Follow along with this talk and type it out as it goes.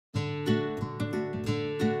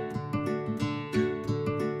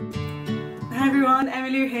Hi everyone,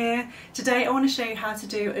 emmy-lou here. Today I want to show you how to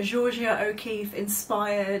do a Georgia O'Keeffe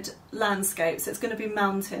inspired landscape. So it's going to be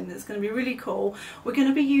mountain, it's going to be really cool. We're going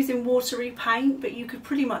to be using watery paint, but you could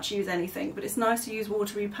pretty much use anything, but it's nice to use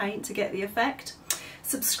watery paint to get the effect.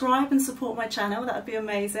 Subscribe and support my channel, that would be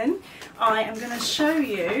amazing. I am going to show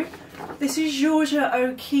you, this is Georgia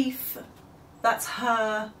O'Keeffe, that's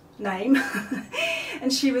her name,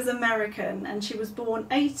 and she was American and she was born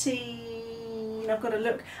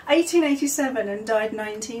 1887 and died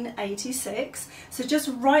 1986. So just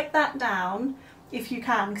write that down if you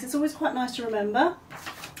can, because it's always quite nice to remember.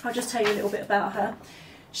 I'll just tell you a little bit about her.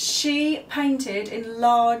 She painted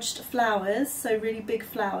enlarged flowers, so really big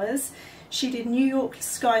flowers. She did New York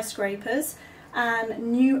skyscrapers and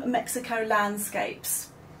New Mexico landscapes.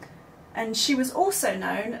 And she was also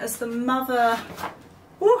known as the mother...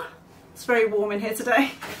 Ooh, it's very warm in here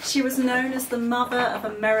today. She was known as the mother of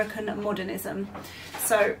American modernism.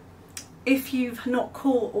 So if you've not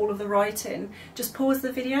caught all of the writing, just pause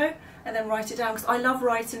the video and then write it down, because I love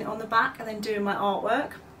writing it on the back and then doing my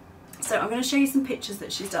artwork. So I'm going to show you some pictures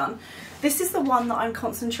that she's done. This is the one that I'm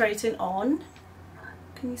concentrating on.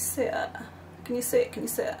 Can you see it? Can you see it? Can you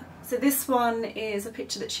see it? So this one is a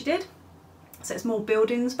picture that she did. So it's more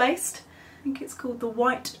buildings based. I think it's called the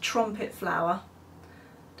white trumpet flower.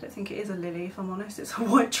 I don't think it is a lily, if I'm honest, it's a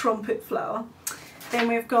white trumpet flower. Then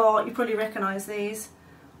we've got, you probably recognise these,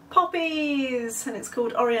 poppies, and it's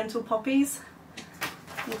called Oriental Poppies.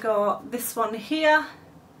 We've got this one here,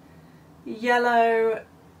 yellow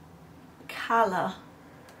calla,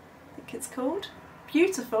 I think it's called.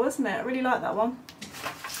 Beautiful, isn't it? I really like that one.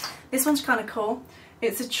 This one's kind of cool.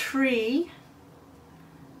 It's a tree,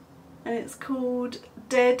 and it's called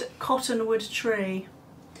Dead Cottonwood Tree.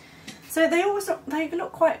 So they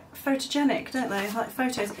look quite photogenic, don't they? Like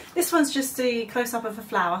photos. This one's just the close-up of a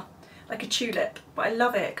flower, like a tulip, but I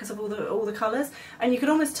love it because of all the colours. And you could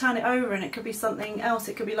almost turn it over and it could be something else.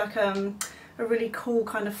 It could be like a really cool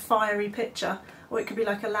kind of fiery picture, or it could be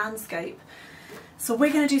like a landscape. So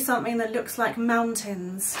we're going to do something that looks like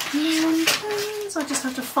mountains. Mountains. I just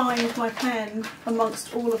have to find my pen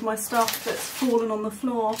amongst all of my stuff that's fallen on the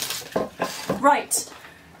floor. Right,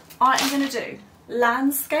 I am going to do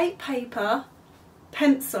landscape paper,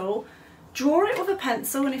 pencil, draw it with a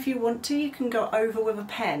pencil, and if you want to you can go over with a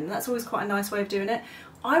pen. That's always quite a nice way of doing it.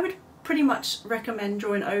 I would pretty much recommend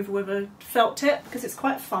drawing over with a felt tip because it's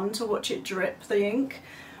quite fun to watch it drip the ink.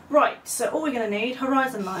 Right, so all we're going to need,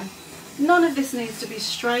 horizon line. None of this needs to be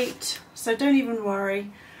straight, so don't even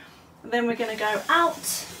worry. Then we're going to go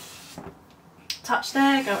out, touch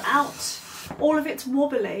there, go out. All of it's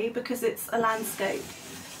wobbly because it's a landscape.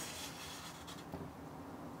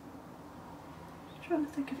 Trying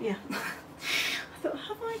to think of, yeah. I thought,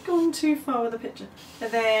 have I gone too far with the picture? And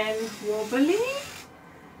then wobbly.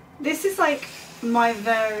 This is like my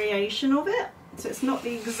variation of it, so it's not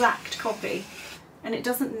the exact copy, and it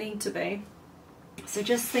doesn't need to be. So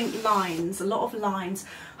just think lines, a lot of lines.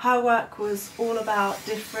 Her work was all about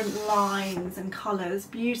different lines and colours,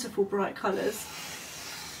 beautiful bright colours.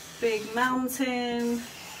 Big mountain,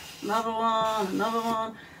 another one, another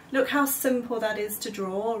one. Look how simple that is to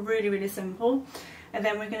draw, really, really simple. And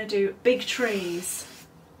then we're going to do big trees.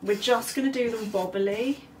 We're just going to do them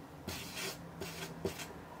bobbly.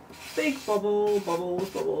 Big bubble, bubbles,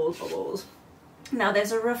 bubbles, bubbles. Now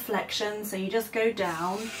there's a reflection, so you just go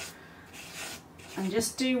down and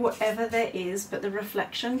just do whatever there is but the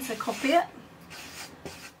reflection, so copy it.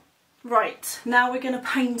 Right, now we're going to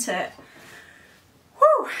paint it.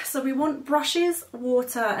 Whew. So we want brushes,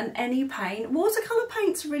 water and any paint. Watercolour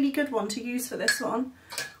paint's a really good one to use for this one.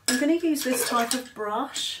 I'm going to use this type of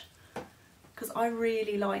brush because I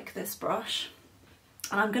really like this brush.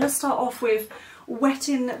 And I'm going to start off with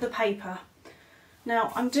wetting the paper.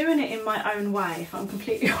 Now I'm doing it in my own way, if I'm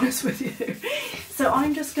completely honest with you. So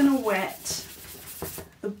I'm just going to wet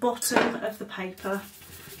the bottom of the paper.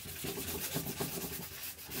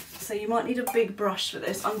 So you might need a big brush for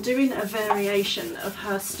this. I'm doing a variation of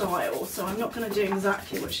her style, so I'm not going to do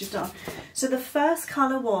exactly what she's done. So the first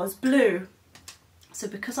colour was blue. So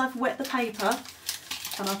because I've wet the paper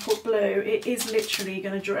and I put blue, it is literally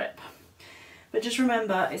going to drip. But just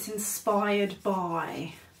remember, it's inspired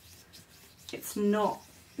by. It's not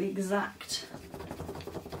the exact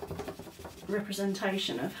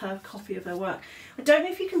representation of her copy of her work. I don't know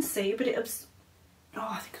if you can see, but I think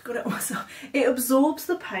I got it on myself. It absorbs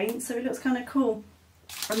the paint, so it looks kind of cool.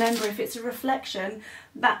 Remember, if it's a reflection,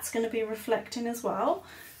 that's going to be reflecting as well.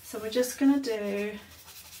 So we're just going to do...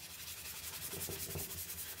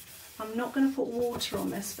 I'm not going to put water on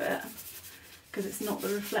this bit because it's not the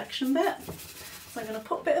reflection bit. So I'm going to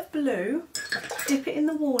put a bit of blue, dip it in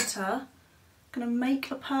the water going to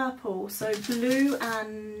make a purple, so blue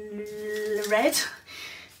and red,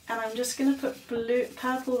 and I'm just going to put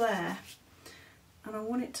purple there, and I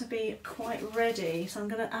want it to be quite reddy, so I'm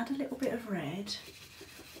going to add a little bit of red.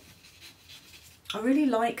 I really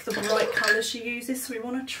like the bright colours she uses, so we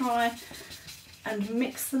want to try and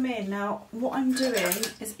mix them in. Now what I'm doing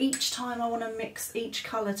is each time I want to mix each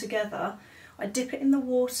colour together, I dip it in the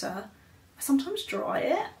water, I sometimes dry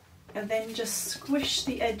it, and then just squish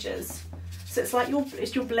the edges. So it's like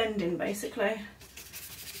you're blending basically.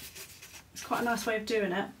 It's quite a nice way of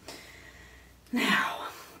doing it. Now,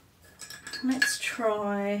 let's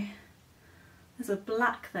try, there's a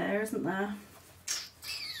black there, isn't there?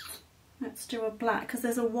 Let's do a black, because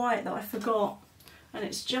there's a white that I forgot, and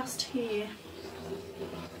it's just here.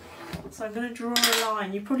 So I'm going to draw a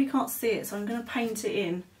line. You probably can't see it, so I'm going to paint it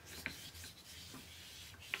in.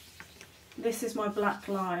 This is my black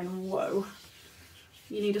line. Whoa.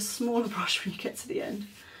 You need a smaller brush when you get to the end,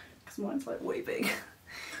 because mine's like way big.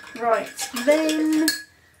 Right, then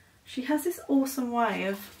she has this awesome way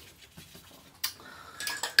of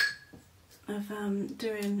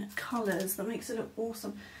doing colours that makes it look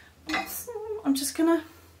awesome. I'm just gonna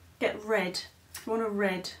get red. You want a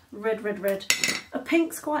red. A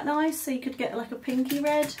pink's quite nice, so you could get like a pinky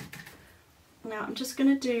red. Now I'm just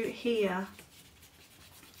gonna do here,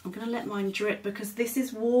 I'm gonna let mine drip because this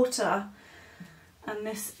is water and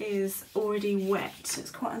this is already wet.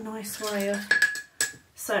 It's quite a nice way of,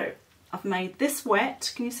 so I've made this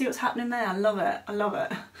wet. Can you see what's happening there? I love it, I love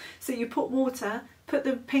it. So you put water, put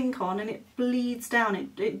the pink on, and it bleeds down,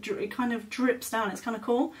 it kind of drips down. It's kind of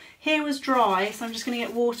cool. Here was dry, so I'm just going to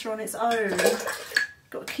get water on its own.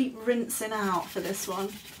 Got to keep rinsing out for this one.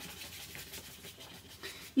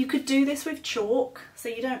 You could do this with chalk, so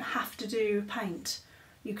you don't have to do paint.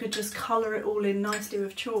 You could just colour it all in nicely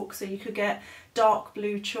with chalk, so you could get dark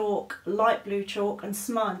blue chalk, light blue chalk and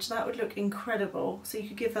smudge. That would look incredible, so you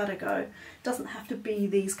could give that a go. It doesn't have to be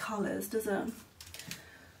these colours, does it?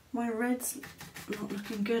 My red's not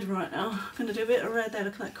looking good right now. I'm going to do a bit of red there,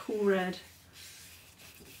 look at that cool red.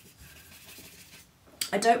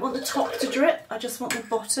 I don't want the top to drip, I just want the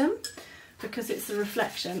bottom because it's the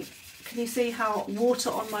reflection. Can you see how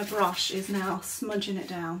water on my brush is now smudging it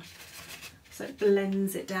down? So it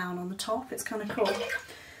blends it down on the top, it's kind of cool. I'm going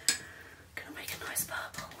to make a nice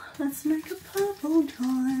purple. Let's make a purple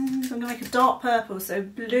time. So I'm going to make a dark purple, so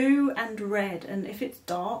blue and red, and if it's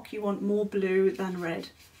dark you want more blue than red.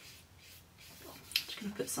 Just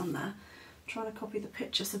going to put some there. I'm trying to copy the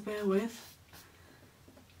picture, so bear with.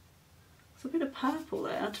 There's a bit of purple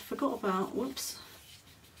there I forgot about, whoops.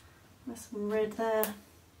 There's some red there.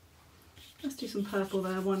 Let's do some purple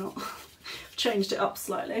there, why not? I've changed it up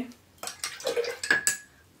slightly.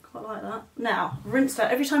 Quite like that. Now, rinsed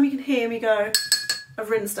out. Every time you can hear me go, I've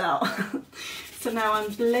rinsed out. So now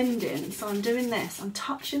I'm blending. So I'm doing this. I'm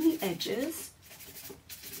touching the edges.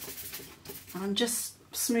 And I'm just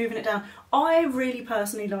smoothing it down. I really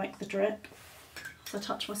personally like the drip. So I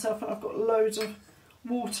touch myself and I've got loads of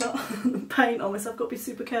water and paint on this. I've got to be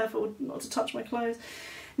super careful not to touch my clothes.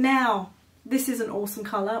 Now, this is an awesome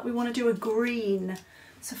colour. We want to do a green.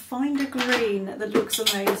 So find a green that looks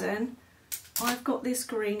amazing. I've got this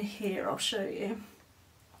green here, I'll show you.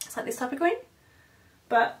 It's like this type of green,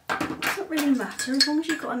 but it doesn't really matter as long as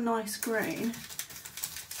you've got a nice green.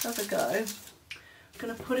 Have a go. I'm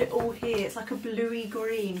going to put it all here. It's like a bluey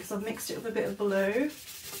green because I've mixed it with a bit of blue.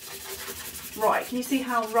 Right, can you see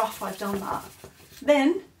how rough I've done that?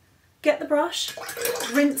 Then get the brush,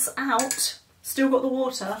 rinse out, still got the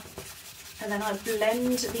water, and then I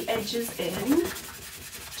blend the edges in.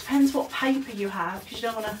 Depends what paper you have, because you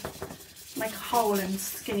don't want to make a hole in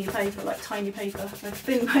skinny paper, like tiny paper, like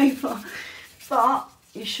thin paper, but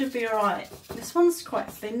you should be alright. This one's quite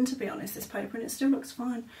thin, to be honest, this paper, and it still looks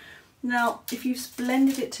fine. Now, if you've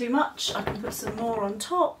blended it too much, I can put some more on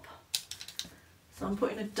top. So I'm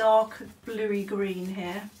putting a dark bluey green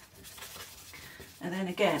here. And then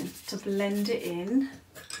again, to blend it in,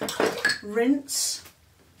 rinse.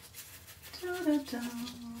 Da-da-da.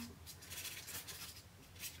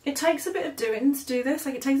 It takes a bit of doing to do this,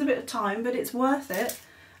 like it takes a bit of time, but it's worth it,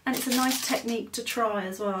 and it's a nice technique to try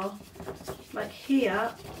as well. Like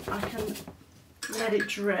here, I can let it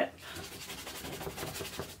drip.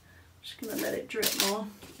 Just gonna let it drip more.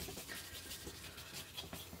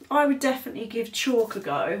 I would definitely give chalk a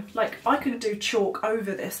go. Like I could do chalk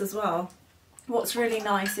over this as well. What's really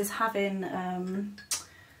nice is having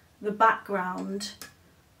the background,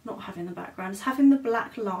 not having the background, it's having the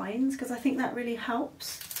black lines, because I think that really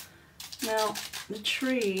helps. Now the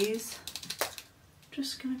trees, I'm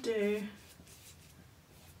just going to do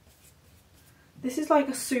This is like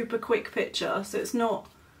a super quick picture, so it's not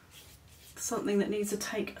something that needs to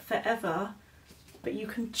take forever, but you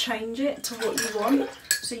can change it to what you want.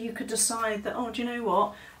 So you could decide that, oh, do you know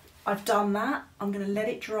what? I've done that, I'm going to let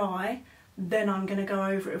it dry, then I'm going to go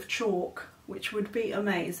over it with chalk, which would be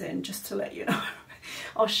amazing, just to let you know.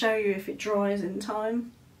 I'll show you if it dries in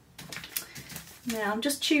time. Now I'm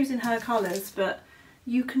just choosing her colours, but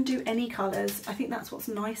you can do any colours. I think that's what's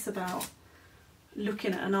nice about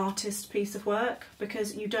looking at an artist's piece of work,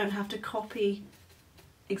 because you don't have to copy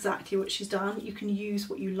exactly what she's done. You can use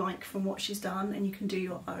what you like from what she's done and you can do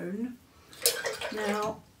your own.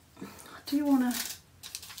 Now, I do want to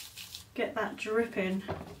get that dripping.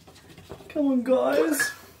 Come on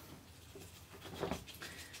guys.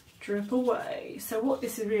 Drip away. So what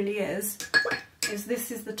this really is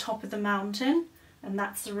this is the top of the mountain, and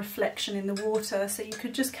that's the reflection in the water. So you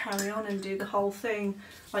could just carry on and do the whole thing.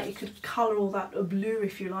 Like you could colour all that blue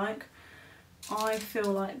if you like. I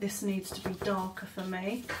feel like this needs to be darker for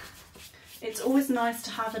me. It's always nice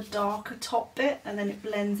to have a darker top bit and then it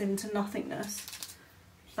blends into nothingness.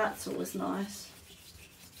 That's always nice.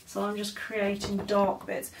 So I'm just creating dark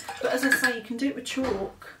bits. But as I say, you can do it with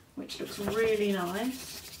chalk, which looks really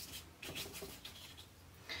nice.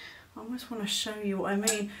 I almost want to show you what I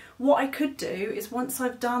mean. What I could do is, once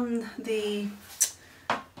I've done the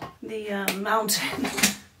mountain,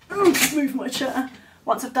 move my chair.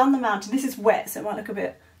 Once I've done the mountain, this is wet, so it might look a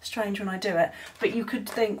bit strange when I do it, but you could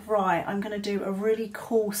think, right, I'm going to do a really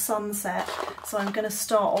cool sunset, so I'm going to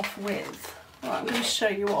start off with, right, I'm going to show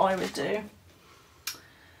you what I would do.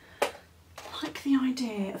 I like the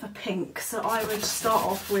idea of a pink, so I would start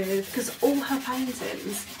off with, because all her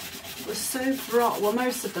paintings were so bright, well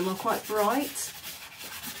most of them were quite bright,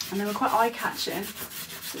 and they were quite eye-catching,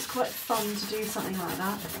 so it's quite fun to do something like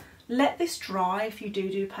that. Let this dry if you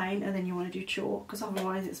do paint and then you want to do chalk, because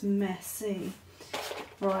otherwise it's messy.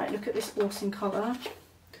 Right, look at this awesome colour.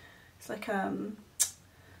 It's like a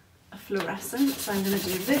fluorescent, so I'm going to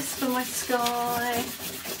do this for my sky.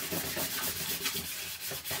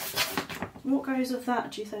 What goes with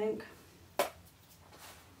that, do you think?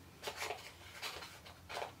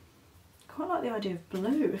 Quite like the idea of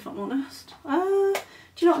blue, if I'm honest. Do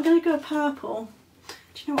you know what, I'm going to go purple.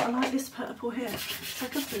 Do you know what, I like this purple here. It's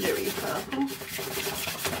like a bluey purple.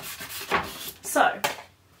 So,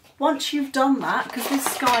 once you've done that, because this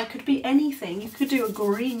sky could be anything, you could do a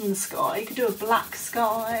green sky, you could do a black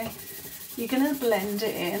sky, you're going to blend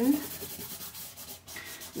it in.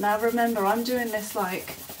 Now remember, I'm doing this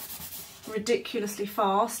like ridiculously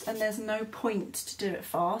fast, and there's no point to do it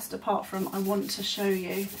fast, apart from I want to show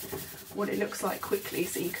you what it looks like quickly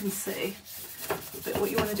so you can see. But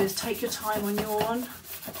what you want to do is take your time on your one.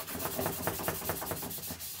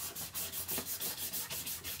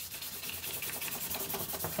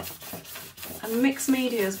 And mixed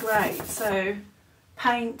media is great, so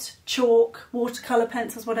paint, chalk, watercolour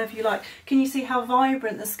pencils, whatever you like. Can you see how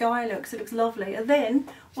vibrant the sky looks? It looks lovely. And then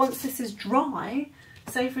once this is dry,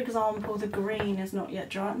 say for example the green is not yet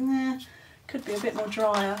dry, could be a bit more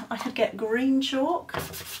drier. I could get green chalk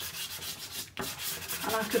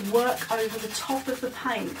and I could work over the top of the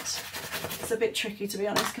paint. It's a bit tricky to be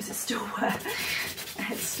honest because it's still wet.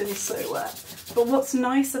 It's still so wet. But what's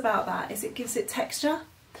nice about that is it gives it texture.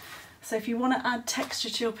 So if you want to add texture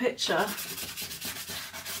to your picture,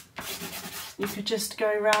 you could just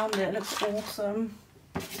go around it. It looks awesome.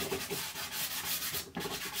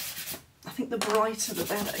 I think the brighter the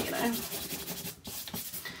better, you know.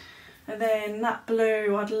 And then that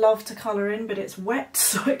blue I'd love to colour in, but it's wet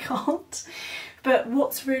so I can't. But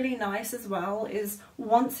what's really nice as well is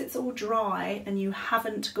once it's all dry and you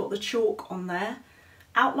haven't got the chalk on there,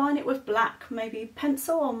 outline it with black, maybe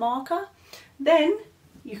pencil or marker, then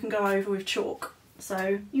you can go over with chalk.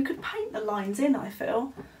 So you could paint the lines in, I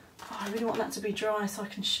feel. Oh, I really want that to be dry so I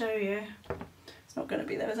can show you. It's not going to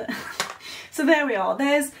be there, is it? So there we are.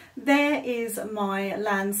 There is my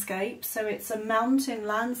landscape. So it's a mountain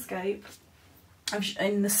landscape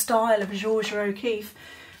in the style of Georgia O'Keeffe.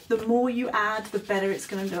 The more you add, the better it's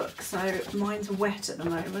going to look. So mine's wet at the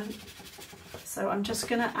moment. So I'm just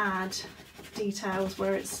going to add details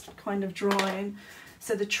where it's kind of drying.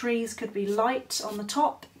 So the trees could be light on the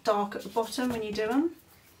top, dark at the bottom when you do them.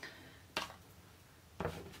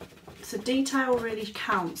 So detail really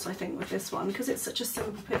counts, I think, with this one, because it's such a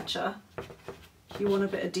simple picture. You want a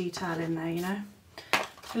bit of detail in there, you know.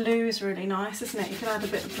 Blue is really nice, isn't it? You could add a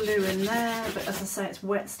bit of blue in there, but as I say, it's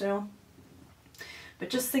wet still. But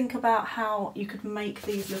just think about how you could make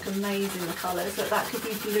these look amazing, the colours. But that could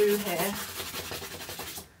be blue here.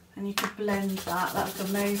 And you could blend that, that's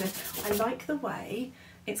amazing. I like the way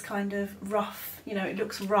it's kind of rough, you know, it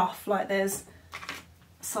looks rough, like there's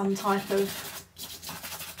some type of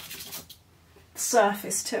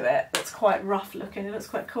surface to it that's quite rough looking. It looks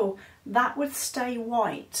quite cool. That would stay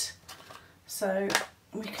white, so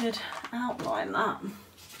we could outline that.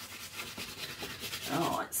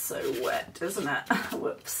 Oh, it's so wet, isn't it?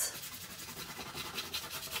 Whoops.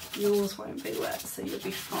 Yours won't be wet, so you'll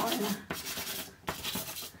be fine.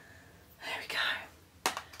 There we go.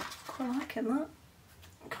 Quite liking that.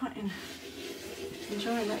 Quite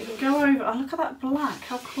enjoying that. You can go over. Oh, look at that black.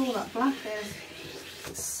 How cool that black is.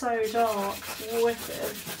 It's so dark.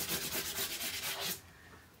 Wicked.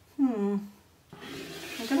 I'm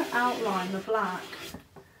going to outline the black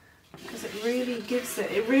because it really gives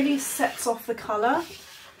it really sets off the colour.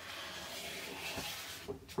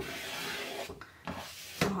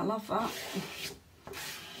 Oh, I love that.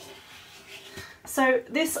 So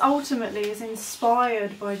this ultimately is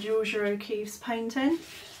inspired by Georgia O'Keeffe's painting,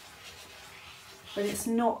 but it's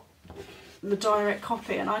not the direct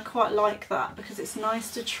copy, and I quite like that because it's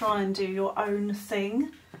nice to try and do your own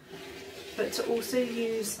thing, but to also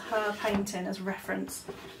use her painting as reference.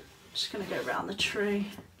 I'm just going to go around the tree.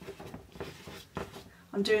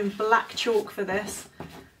 I'm doing black chalk for this,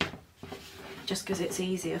 just because it's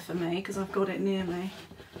easier for me, because I've got it near me.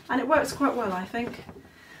 And it works quite well, I think.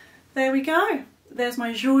 There we go. There's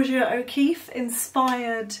my Georgia O'Keeffe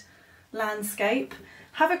inspired landscape.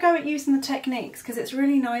 Have a go at using the techniques, because it's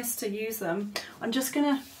really nice to use them. I'm just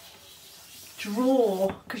going to draw,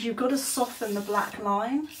 because you've got to soften the black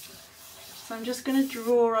line. So I'm just going to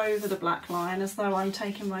draw over the black line as though I'm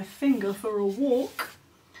taking my finger for a walk.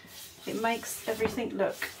 It makes everything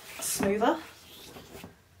look smoother.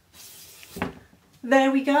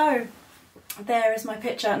 There we go. There is my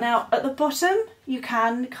picture. Now at the bottom you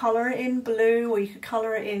can colour it in blue, or you could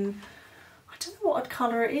colour it in, I don't know what I'd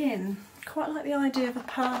colour it in. Quite like the idea of a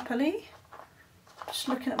purpley. Just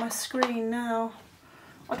looking at my screen now.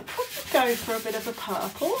 I'd probably go for a bit of a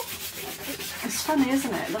purple. It's funny,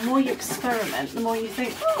 isn't it? The more you experiment, the more you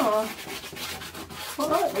think, oh, I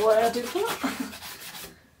like the way I did that.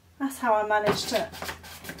 That's how I managed to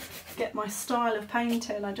get my style of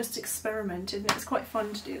painting. I just experimented, and it's quite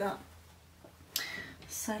fun to do that.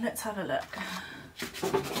 So let's have a look.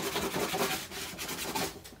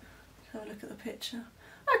 Have a look at the picture.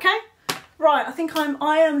 Okay, right, I think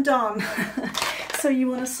I am done. So you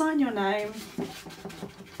want to sign your name,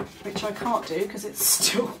 which I can't do because it's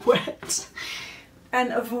still wet.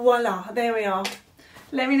 And voila, there we are.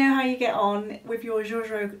 Let me know how you get on with your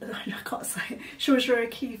Georgia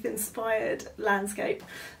O'Keeffe inspired landscape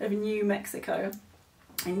of New Mexico.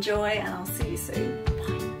 Enjoy, and I'll see you soon.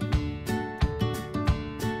 Bye.